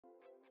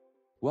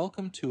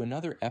Welcome to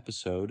another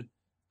episode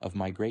of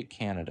My Great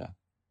Canada.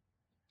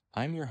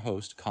 I'm your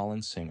host,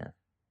 Colin Singer.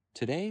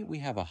 Today we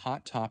have a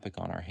hot topic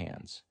on our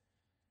hands,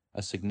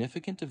 a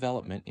significant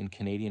development in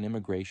Canadian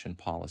immigration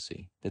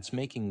policy that's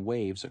making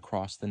waves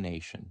across the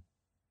nation.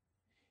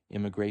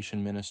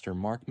 Immigration Minister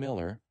Marc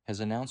Miller has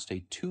announced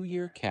a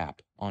 2-year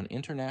cap on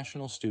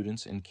international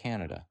students in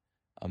Canada,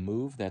 a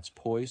move that's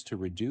poised to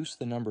reduce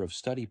the number of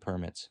study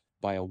permits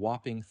by a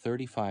whopping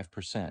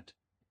 35%.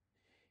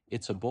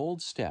 It's a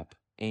bold step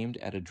aimed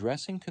at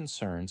addressing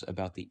concerns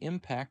about the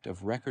impact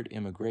of record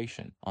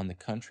immigration on the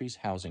country's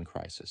housing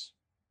crisis.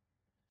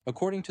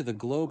 According to the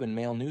Globe and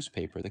Mail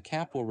newspaper, the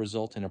cap will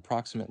result in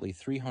approximately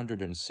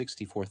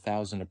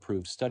 364,000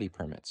 approved study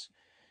permits,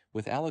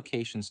 with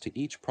allocations to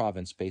each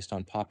province based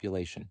on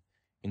population,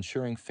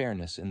 ensuring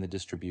fairness in the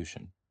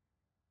distribution.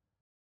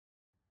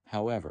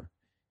 However,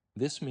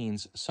 this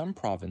means some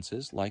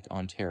provinces, like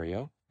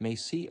Ontario, may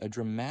see a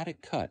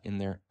dramatic cut in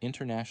their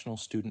international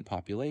student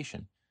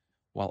population,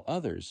 while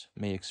others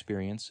may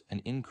experience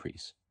an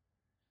increase.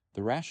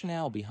 The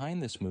rationale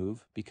behind this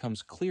move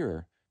becomes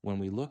clearer when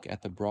we look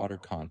at the broader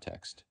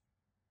context.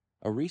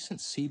 A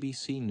recent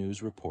CBC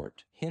News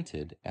report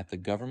hinted at the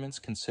government's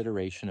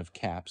consideration of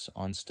caps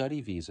on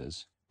study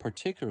visas,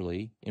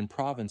 particularly in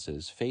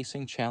provinces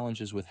facing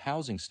challenges with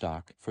housing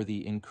stock for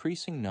the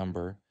increasing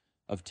number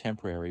of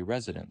temporary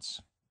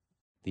residents.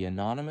 The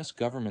anonymous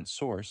government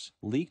source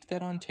leaked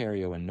that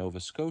Ontario and Nova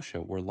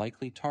Scotia were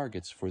likely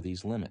targets for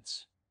these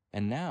limits.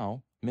 And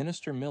now,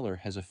 Minister Miller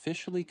has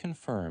officially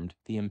confirmed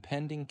the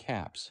impending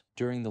caps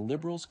during the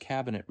Liberals'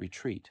 cabinet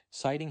retreat,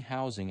 citing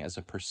housing as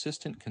a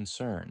persistent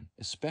concern,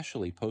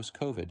 especially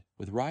post-COVID,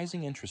 with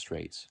rising interest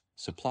rates,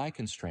 supply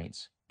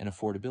constraints, and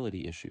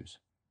affordability issues.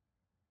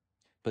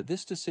 But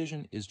this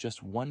decision is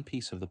just one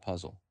piece of the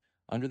puzzle.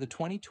 Under the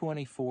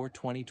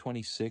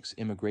 2024-2026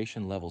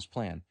 Immigration Levels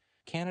Plan,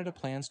 Canada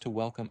plans to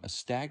welcome a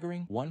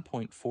staggering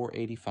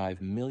 1.485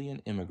 million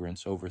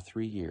immigrants over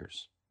 3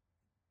 years.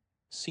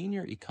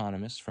 Senior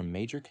economists from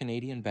major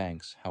Canadian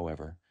banks,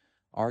 however,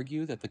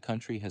 argue that the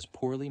country has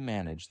poorly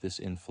managed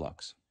this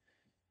influx.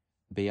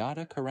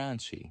 Beata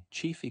Caranci,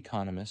 chief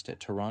economist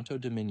at Toronto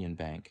Dominion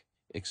Bank,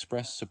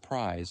 expressed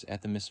surprise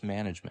at the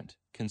mismanagement,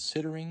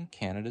 considering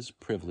Canada's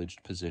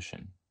privileged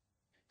position.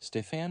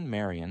 Stéphane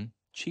Marion,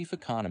 chief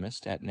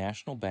economist at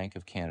National Bank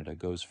of Canada,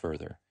 goes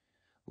further,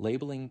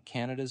 labeling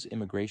Canada's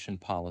immigration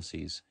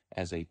policies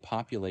as a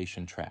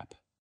population trap.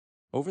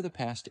 Over the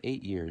past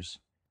 8 years,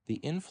 the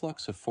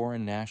influx of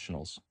foreign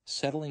nationals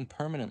settling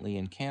permanently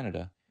in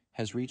Canada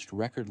has reached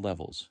record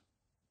levels.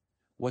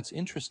 What's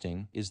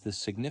interesting is the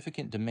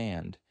significant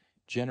demand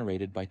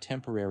generated by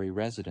temporary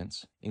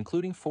residents,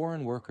 including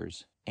foreign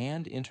workers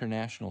and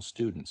international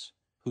students,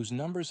 whose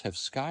numbers have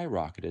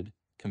skyrocketed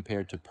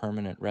compared to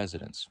permanent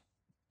residents.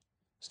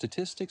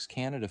 Statistics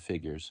Canada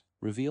figures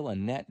reveal a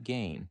net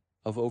gain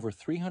of over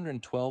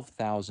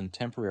 312,000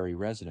 temporary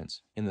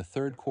residents in the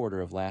third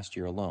quarter of last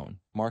year alone,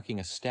 marking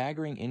a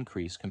staggering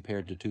increase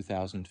compared to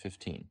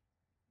 2015.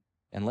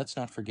 And let's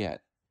not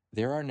forget,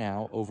 there are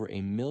now over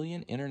 1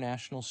 million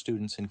international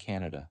students in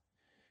Canada,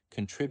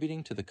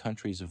 contributing to the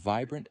country's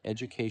vibrant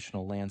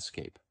educational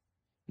landscape.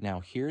 Now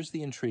here's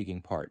the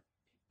intriguing part.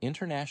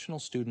 International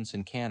students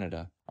in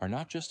Canada are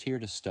not just here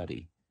to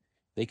study.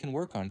 They can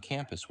work on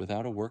campus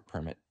without a work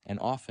permit and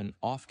often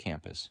off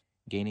campus,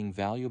 gaining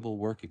valuable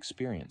work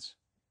experience.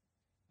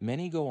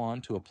 Many go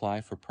on to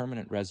apply for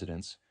permanent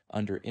residence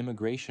under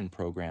immigration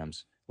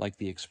programs like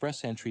the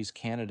Express Entry's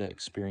Canada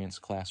Experience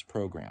Class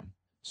program.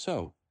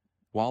 So,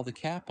 while the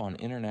cap on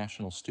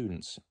international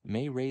students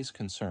may raise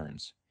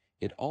concerns,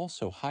 it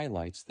also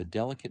highlights the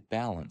delicate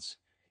balance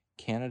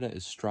Canada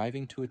is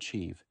striving to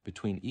achieve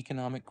between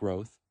economic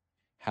growth,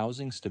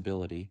 housing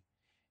stability,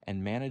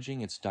 and managing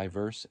its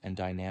diverse and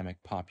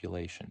dynamic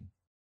population.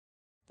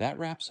 That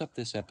wraps up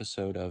this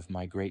episode of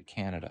My Great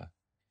Canada.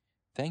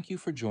 Thank you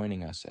for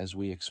joining us as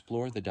we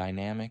explore the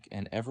dynamic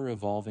and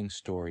ever-evolving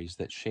stories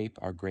that shape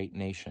our great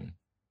nation.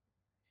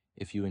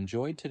 If you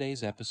enjoyed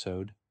today's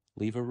episode,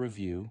 leave a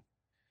review,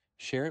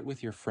 share it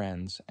with your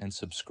friends, and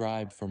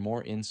subscribe for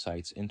more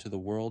insights into the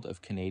world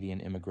of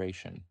Canadian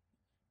immigration.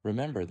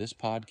 Remember, this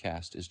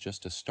podcast is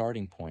just a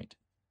starting point.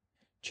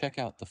 Check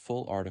out the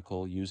full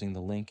article using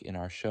the link in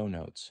our show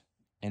notes.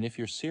 And if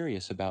you're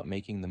serious about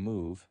making the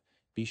move,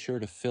 be sure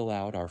to fill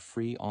out our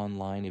free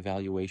online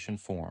evaluation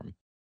form.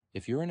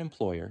 If you're an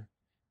employer,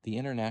 the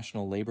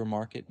international labor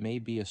market may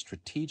be a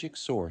strategic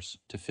source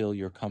to fill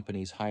your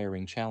company's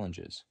hiring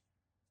challenges.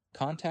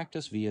 Contact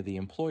us via the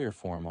employer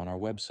form on our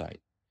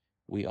website.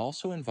 We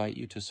also invite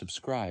you to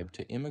subscribe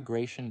to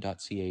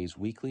Immigration.ca's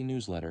weekly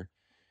newsletter,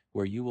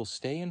 where you will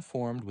stay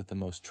informed with the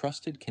most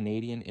trusted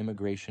Canadian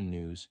immigration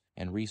news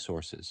and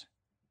resources.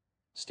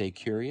 Stay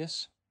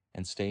curious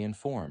and stay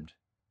informed.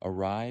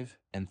 Arrive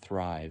and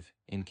thrive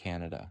in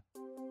Canada.